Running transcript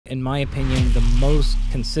in my opinion, the most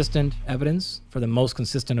consistent evidence for the most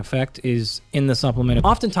consistent effect is in the supplement.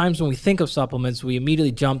 Oftentimes when we think of supplements, we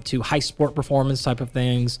immediately jump to high sport performance type of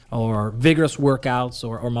things or vigorous workouts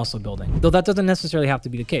or muscle building, though that doesn't necessarily have to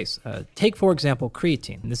be the case. Take, for example,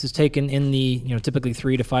 creatine. This is taken in the typically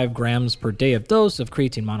 3 to 5 grams per day of dose of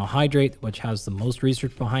creatine monohydrate, which has the most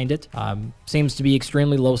research behind it. Seems to be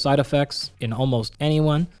extremely low side effects in almost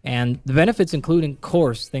anyone. And the benefits include, of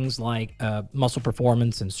course, things like muscle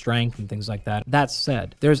performance and strength and things like that. That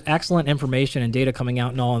said, there's excellent information and data coming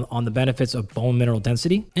out now on the benefits of bone mineral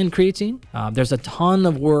density in creatine. There's a ton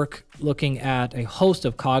of work looking at a host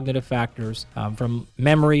of cognitive factors, from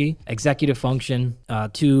memory, executive function,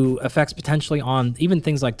 to effects potentially on even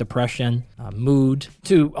things like depression, mood,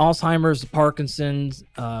 to Alzheimer's, Parkinson's,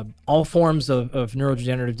 all forms of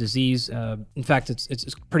neurodegenerative disease. In fact,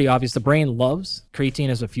 it's pretty obvious. The brain loves creatine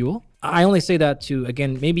as a fuel. I only say that to,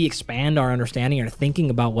 again, maybe expand our understanding or thinking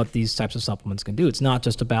about what these types of supplements can do. It's not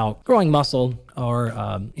just about growing muscle or,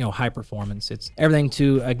 high performance. It's everything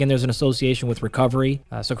to, again, there's an association with recovery.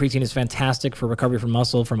 So creatine is fantastic for recovery from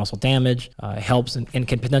muscle damage. It helps and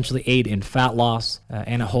can potentially aid in fat loss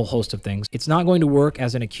and a whole host of things. It's not going to work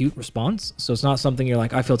as an acute response. So it's not something you're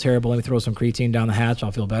like, I feel terrible, let me throw some creatine down the hatch,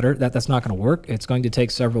 I'll feel better. That's not going to work. It's going to take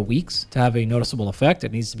several weeks to have a noticeable effect.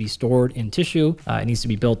 It needs to be stored in tissue. It needs to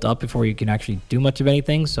be built up before you can actually do much of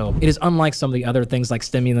anything. So it is unlike some of the other things like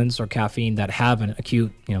stimulants or caffeine that have an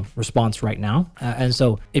acute, response right now. And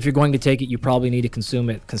so if you're going to take it, you probably need to consume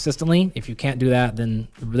it consistently. If you can't do that, then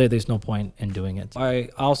really there's no point in doing it. I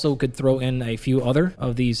also could throw in a few other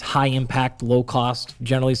of these high impact, low cost,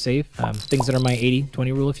 generally safe, things that are my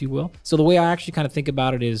 80-20 rule, if you will. So the way I actually kind of think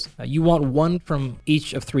about it is you want one from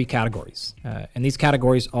each of 3 categories. And these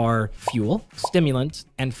categories are fuel, stimulant,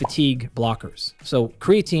 and fatigue blockers. So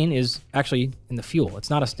creatine is actually in the fuel. It's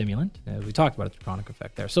not a stimulant. We talked about its chronic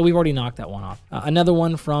effect there. So we've already knocked that one off. Another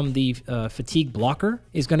one from the fatigue blocker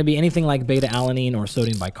is going to be anything like beta-alanine or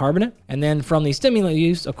sodium bicarbonate. And then from the stimulant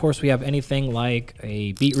use, of course, we have anything like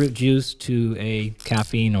a beetroot juice to a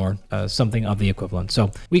caffeine or something of the equivalent.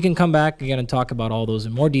 So we can come back again and talk about all those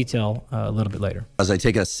in more detail a little bit later. As I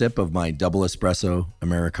take a sip of my double espresso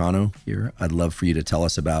Americano here, I'd love for you to tell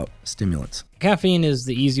us about stimulants. Caffeine is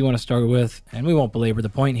the easy one to start with, and we won't belabor the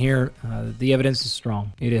point here. The evidence is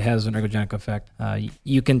strong. It has an ergogenic effect.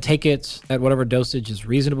 You can take it at whatever dosage is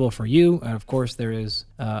reasonable for you. And of course, there is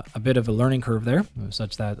a bit of a learning curve there,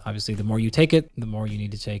 such that obviously the more you take it, the more you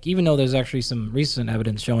need to take. Even though there's actually some recent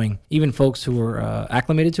evidence showing even folks who are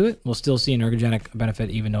acclimated to it will still see an ergogenic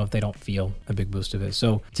benefit, even though if they don't feel a big boost of it.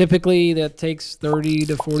 So typically that takes 30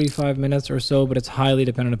 to 45 minutes or so, but it's highly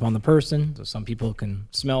dependent upon the person. So some people can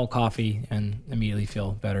smell coffee and immediately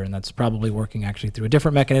feel better, and that's probably working actually through a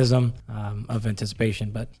different mechanism of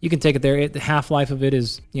anticipation. But you can take it there. The half-life of it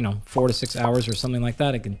is 4 to 6 hours or something like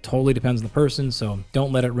that. It can totally depends on the person, so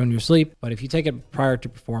don't let it ruin your sleep. But if you take it prior to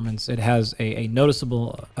performance, it has a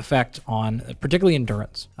noticeable effect on particularly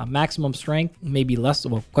endurance. Maximum strength maybe less,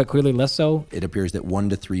 well, quite clearly less so. It appears that 1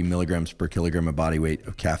 to 3 milligrams per kilogram of body weight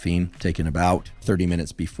of caffeine taken about 30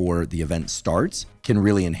 minutes before the event starts can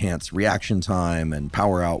really enhance reaction time and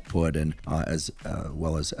power output, and as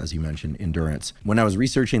well as you mentioned, endurance. When I was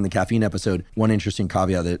researching the caffeine episode, one interesting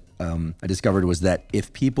caveat that I discovered was that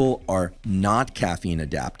if people are not caffeine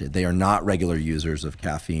adapted, they are not regular users of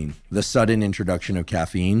caffeine, the sudden introduction of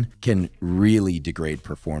caffeine can really degrade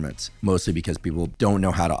performance, mostly because people don't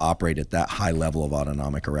know how to operate at that high level of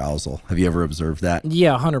autonomic arousal. Have you ever observed that?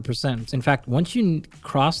 Yeah, 100%. In fact, once you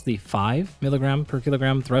cross the 5 milligram per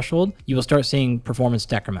kilogram threshold, you will start seeing performance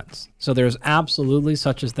decrements. So there's absolutely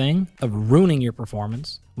such a thing of ruining your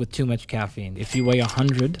performance with too much caffeine. If you weigh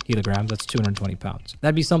 100 kilograms, that's 220 pounds.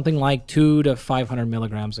 That'd be something like 200 to 500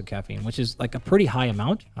 milligrams of caffeine, which is like a pretty high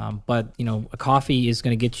amount. But a coffee is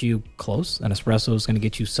going to get you close. An espresso is going to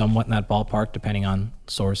get you somewhat in that ballpark, depending on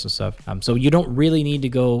source and stuff. So you don't really need to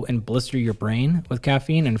go and blister your brain with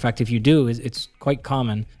caffeine. And in fact, if you do, it's quite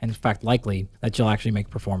common, and in fact likely, that you'll actually make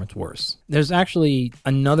performance worse. There's actually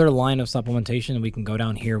another line of supplementation that we can go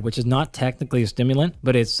down here, which is not technically a stimulant,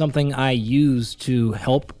 but it's something I use to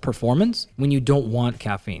help performance when you don't want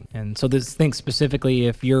caffeine. And so this thing specifically,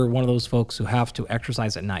 if you're one of those folks who have to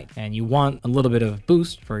exercise at night and you want a little bit of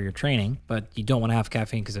boost for your training, but you don't want to have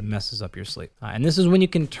caffeine because it messes up your sleep. And this is when you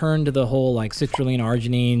can turn to the whole like citrulline,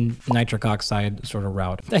 arginine, nitric oxide sort of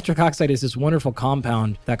route. Nitric oxide is this wonderful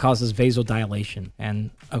compound that causes vasodilation.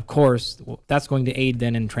 And of course, that's going to aid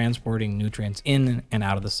then in transporting nutrients in and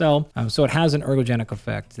out of the cell. So it has an ergogenic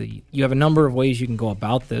effect. You have a number of ways you can go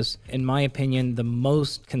about this. In my opinion, the most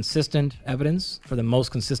most consistent evidence for the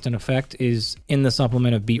most consistent effect is in the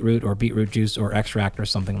supplement of beetroot or beetroot juice or extract or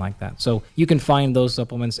something like that. So you can find those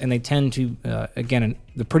supplements, and they tend to, again,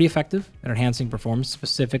 they're pretty effective at enhancing performance,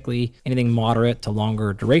 specifically anything moderate to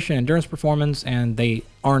longer duration endurance performance, and they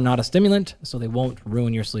are not a stimulant, so they won't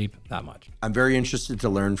ruin your sleep that much. I'm very interested to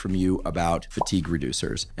learn from you about fatigue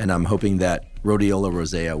reducers, and I'm hoping that rhodiola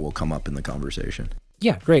rosea will come up in the conversation.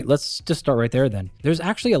 Yeah, great. Let's just start right there then. There's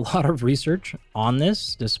actually a lot of research on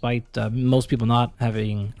this, despite most people not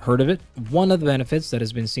having heard of it. One of the benefits that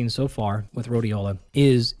has been seen so far with rhodiola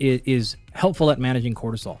is it is helpful at managing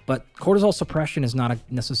cortisol. But cortisol suppression is not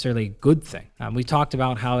necessarily a good thing. We talked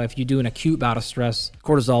about how if you do an acute bout of stress,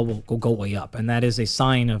 cortisol will go way up, and that is a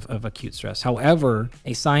sign of acute stress. However,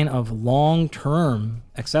 a sign of long-term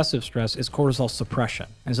excessive stress is cortisol suppression.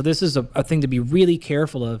 And so this is a thing to be really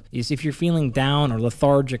careful of, is if you're feeling down or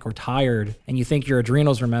lethargic or tired and you think your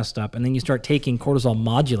adrenals are messed up, and then you start taking cortisol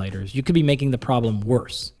modulators, you could be making the problem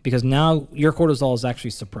worse, because now your cortisol is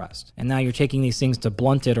actually suppressed. And now you're taking these things to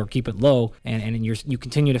blunt it or keep it low, and you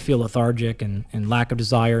continue to feel lethargic and lack of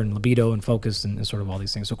desire and libido and focus and sort of all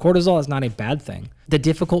these things. So cortisol is not a bad thing. The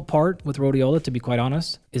difficult part with rhodiola, to be quite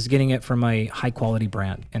honest, is getting it from a high quality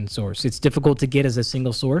brand and source. It's difficult to get as a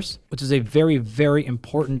single source, which is a very, very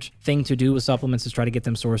important thing to do with supplements, is try to get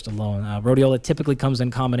them sourced alone. Rhodiola typically comes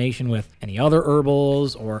in combination with any other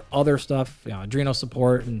herbals or other stuff, adrenal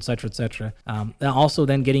support, and et cetera, et cetera. And also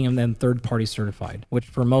then getting them then third-party certified, which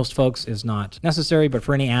for most folks is not necessary, but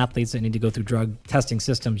for any athletes that need to go through drug testing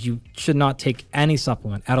systems, you should not take any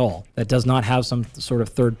supplement at all that does not have some sort of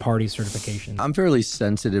third-party certification. I'm fairly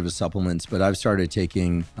sensitive to supplements, but I've started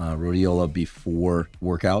taking rhodiola before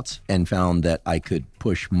workouts and found that I could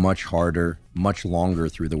push much harder, much longer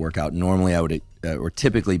through the workout. Normally I would, or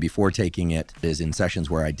typically before taking it, is in sessions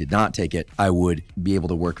where I did not take it, I would be able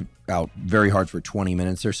to work out very hard for 20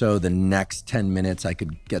 minutes or so. The next 10 minutes I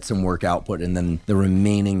could get some work output, and then the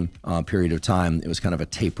remaining period of time, it was kind of a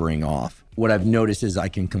tapering off. What I've noticed is I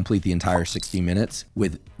can complete the entire 60 minutes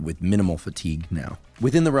with minimal fatigue now.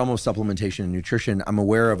 Within the realm of supplementation and nutrition, I'm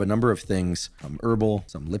aware of a number of things, herbal,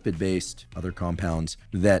 some lipid-based, other compounds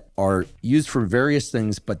that are used for various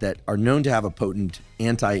things, but that are known to have a potent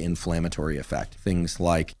anti-inflammatory effect. Things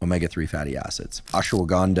like omega-3 fatty acids,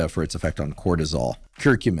 ashwagandha for its effect on cortisol,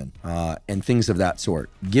 curcumin, and things of that sort.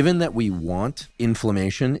 Given that we want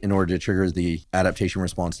inflammation in order to trigger the adaptation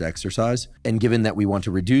response to exercise, and given that we want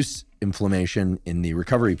to reduce inflammation in the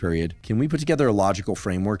recovery period, can we put together a logical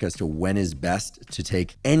framework as to when is best to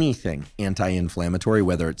take anything anti-inflammatory,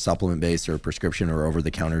 whether it's supplement-based or prescription or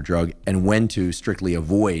over-the-counter drug, and when to strictly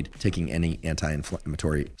avoid taking any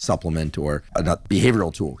anti-inflammatory supplement or a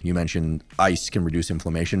behavioral tool? You mentioned ice can reduce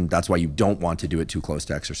inflammation. That's why you don't want to do it too close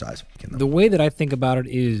to exercise. The way that I think about it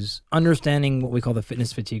is understanding what we call the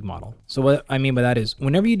fitness fatigue model. So what I mean by that is,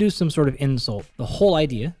 whenever you do some sort of insult, the whole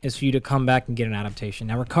idea is for you to come back and get an adaptation.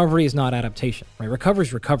 Now, recovery is not adaptation, right? Recovery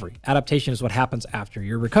is recovery. Adaptation is what happens after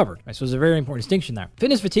you're recovered, right? So there's a very important distinction there.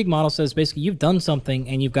 Fitness fatigue model says basically you've done something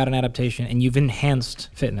and you've got an adaptation and you've enhanced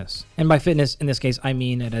fitness. And by fitness, in this case, I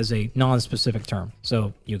mean it as a non-specific term.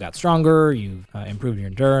 So you got stronger, you've improved your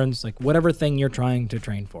endurance, like whatever thing you're trying to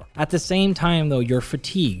train for. At the same time, though, your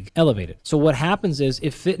fatigue elevated. So what happens is,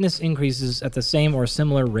 if fitness increases at the same or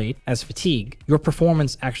similar rate as fatigue, your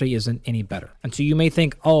performance actually isn't any better. And so you may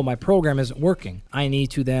think, oh, my program isn't working, I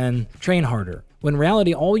need to then train harder. When in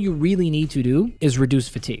reality, all you really need to do is reduce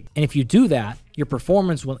fatigue. And if you do that, your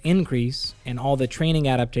performance will increase and all the training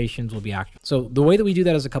adaptations will be active. So the way that we do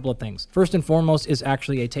that is a couple of things. First and foremost is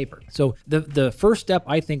actually a taper. So the first step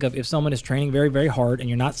I think of, if someone is training very, very hard and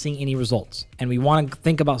you're not seeing any results, and we want to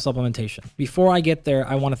think about supplementation, before I get there,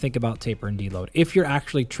 I want to think about taper and deload. If you're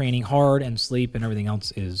actually training hard and sleep and everything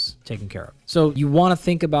else is taken care of. So you want to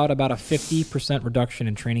think about a 50% reduction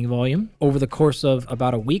in training volume over the course of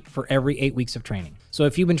about a week for every 8 weeks of training. So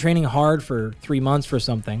if you've been training hard for 3 months for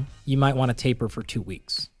something, you might want to taper for 2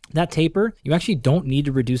 weeks. That taper, you actually don't need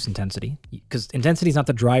to reduce intensity, because intensity is not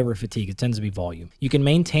the driver of fatigue. It tends to be volume. You can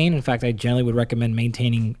maintain, in fact, I generally would recommend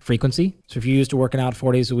maintaining frequency. So if you're used to working out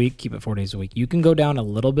 4 days a week, keep it 4 days a week. You can go down a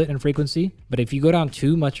little bit in frequency, but if you go down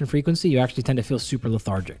too much in frequency, you actually tend to feel super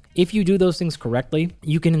lethargic. If you do those things correctly,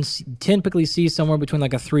 you can typically see somewhere between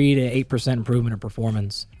like a 3 to 8% improvement in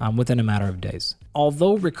performance within a matter of days.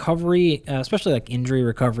 Although recovery, especially like injury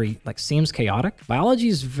recovery, like seems chaotic, biology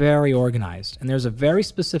is very organized, and there's a very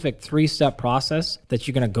specific 3-step process that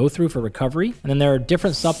you're going to go through for recovery. And then there are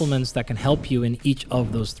different supplements that can help you in each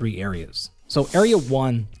of those 3 areas. So area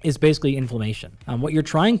 1 is basically inflammation. What you're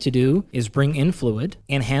trying to do is bring in fluid,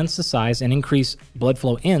 enhance the size, and increase blood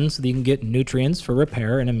flow in so that you can get nutrients for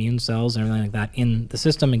repair and immune cells and everything like that in the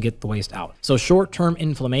system and get the waste out. So short-term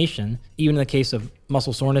inflammation, even in the case of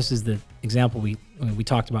muscle soreness is the example we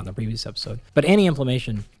talked about in the previous episode. But any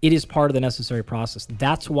inflammation, it is part of the necessary process.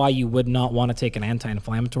 That's why you would not want to take an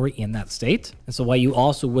anti-inflammatory in that state. And so why you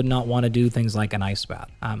also would not want to do things like an ice bath.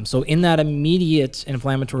 So in that immediate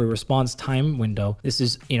inflammatory response time window, this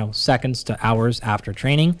is, seconds to hours after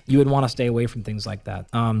training, you would want to stay away from things like that.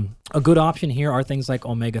 A good option here are things like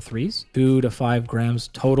omega-3s, 2 to 5 grams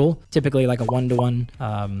total. Typically like a 1-to-1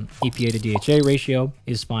 EPA to DHA ratio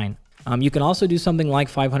is fine. You can also do something like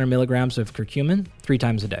 500 milligrams of curcumin 3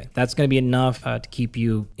 times a day. That's going to be enough to keep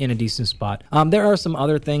you in a decent spot. There are some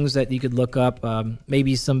other things that you could look up,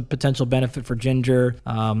 maybe some potential benefit for ginger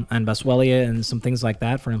and boswellia and some things like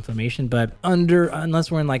that for inflammation. But unless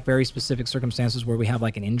we're in like very specific circumstances where we have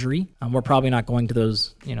like an injury, we're probably not going to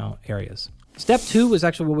those areas. Step 2 is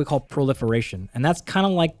actually what we call proliferation, and that's kind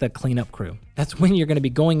of like the cleanup crew. That's when you're going to be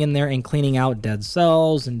going in there and cleaning out dead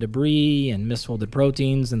cells and debris and misfolded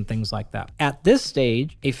proteins and things like that. At this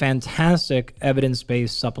stage, a fantastic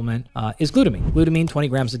evidence-based supplement is glutamine. Glutamine, 20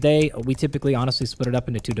 grams a day. We typically honestly split it up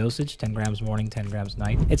into 2 dosage, 10 grams morning, 10 grams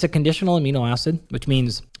night. It's a conditional amino acid, which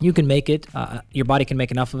means you can make it, your body can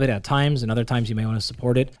make enough of it at times, and other times you may want to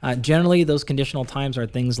support it. Generally, those conditional times are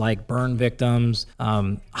things like burn victims,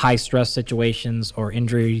 high stress situations, or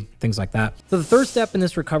injury, things like that. So the third step in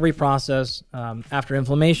this recovery process, after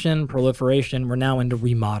inflammation, proliferation, we're now into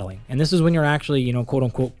remodeling. And this is when you're actually, quote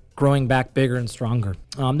unquote, growing back bigger and stronger.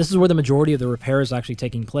 This is where the majority of the repair is actually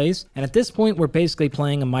taking place. And at this point, we're basically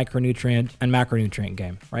playing a micronutrient and macronutrient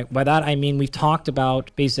game, right? By that, I mean, we've talked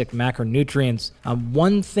about basic macronutrients.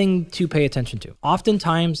 One thing to pay attention to.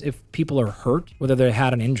 Oftentimes, if people are hurt, whether they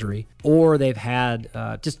had an injury or they've had,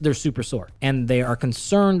 they're super sore and they are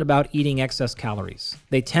concerned about eating excess calories,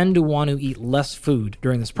 they tend to want to eat less food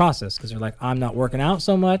during this process because they're like, I'm not working out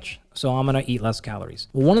so much, so I'm going to eat less calories.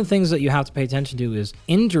 Well, one of the things that you have to pay attention to is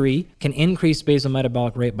injury can increase basal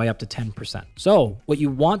metabolic rate by up to 10%. So what you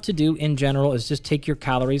want to do in general is just take your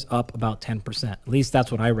calories up about 10%. At least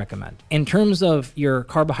that's what I recommend. In terms of your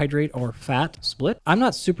carbohydrate or fat split, I'm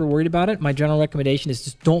not super worried about it. My general recommendation is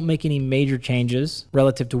just don't make any major changes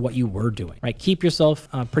relative to what you were doing, right? Keep yourself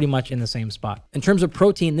pretty much in the same spot. In terms of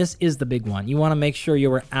protein, this is the big one. You want to make sure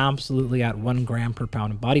you are absolutely at 1 gram per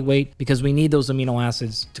pound of body weight because we need those amino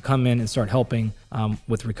acids to come in and start helping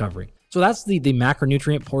with recovery. So that's the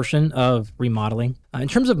macronutrient portion of remodeling. In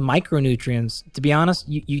terms of micronutrients, to be honest,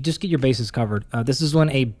 you just get your bases covered. This is when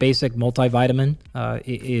a basic multivitamin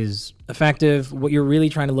is effective. What you're really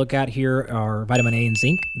trying to look at here are vitamin A and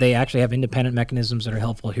zinc. They actually have independent mechanisms that are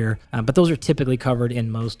helpful here, but those are typically covered in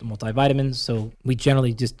most multivitamins, so we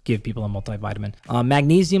generally just give people a multivitamin.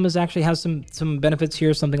 Magnesium actually has some benefits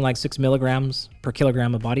here. Something like 6 milligrams per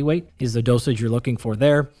kilogram of body weight is the dosage you're looking for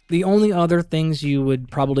there. The only other things you would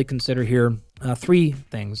probably consider here, 3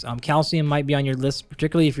 things. Calcium might be on your list,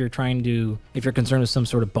 particularly if you're concerned with some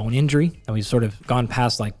sort of bone injury. And we've sort of gone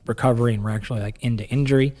past like recovery and we're actually like into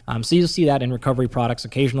injury. So you'll see that in recovery products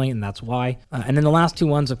occasionally, and that's why. And then the last 2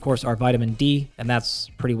 ones, of course, are vitamin D, and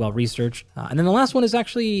that's pretty well researched. And then the last one is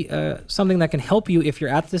actually something that can help you if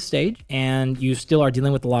you're at this stage and you still are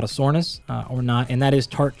dealing with a lot of soreness or not, and that is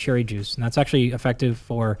tart cherry juice. And that's actually effective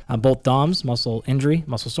for both DOMS, muscle injury,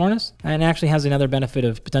 muscle soreness, and it actually has another benefit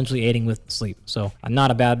of potentially aiding with sleep. So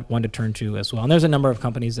not a bad one to turn to as well. And there's a number of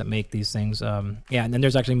companies that make these things. And then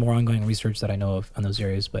there's actually more ongoing research that I know of on those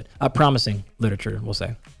areas, but promising literature, we'll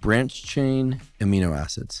say. Branch chain amino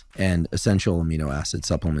acids and essential amino acid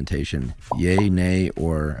supplementation. Yay, nay,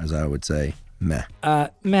 or as I would say, meh.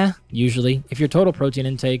 Meh, usually. If your total protein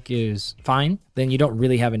intake is fine, then you don't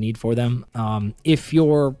really have a need for them. If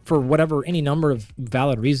you're, for any number of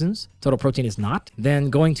valid reasons, total protein is not, then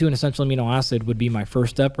going to an essential amino acid would be my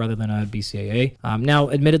first step rather than a BCAA. Now,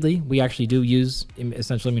 admittedly, we actually do use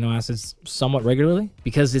essential amino acids somewhat regularly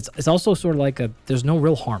because it's also sort of like there's no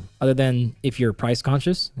real harm other than if you're price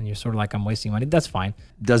conscious and you're sort of like, I'm wasting money, that's fine.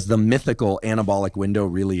 Does the mythical anabolic window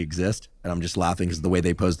really exist? And I'm just laughing because the way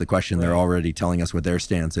they posed the question, they're already telling us what their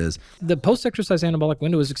stance is. The post-exercise anabolic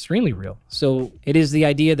window is extremely real. So it is the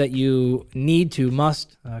idea that you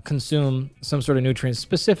must consume some sort of nutrients,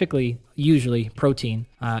 specifically usually protein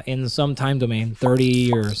in some time domain,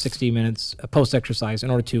 30 or 60 minutes post-exercise, in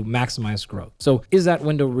order to maximize growth. So is that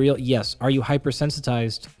window real? Yes. Are you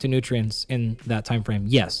hypersensitized to nutrients in that time frame?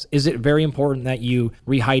 Yes. Is it very important that you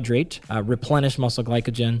rehydrate, replenish muscle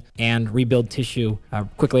glycogen, and rebuild tissue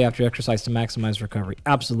quickly after exercise to maximize recovery?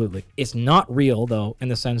 Absolutely. It's not real, though, in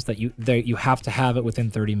the sense that you have to have it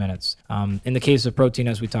within 30 minutes. In the case of protein,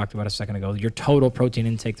 as we talked about a second ago, your total protein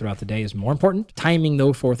intake throughout the day is more important. Timing,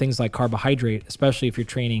 though, for things like carbohydrate, especially if you're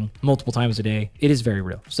training multiple times a day, it is very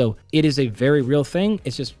real. So it is a very real thing.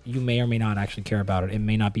 It's just you may or may not actually care about it. It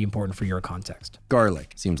may not be important for your context.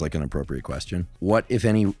 Garlic seems like an appropriate question. What, if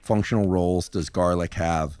any, functional roles does garlic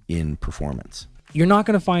have in performance? You're not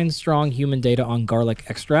going to find strong human data on garlic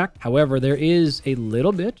extract. However, there is a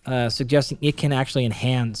little bit suggesting it can actually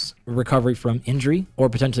enhance recovery from injury or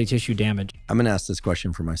potentially tissue damage. I'm going to ask this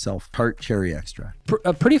question for myself. Tart cherry extract.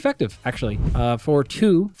 Pretty effective, actually, for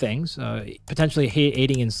two things, potentially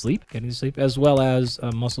aiding in sleep, getting to sleep, as well as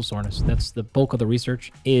muscle soreness. That's the bulk of the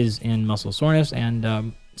research is in muscle soreness,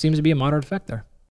 and seems to be a moderate effect there.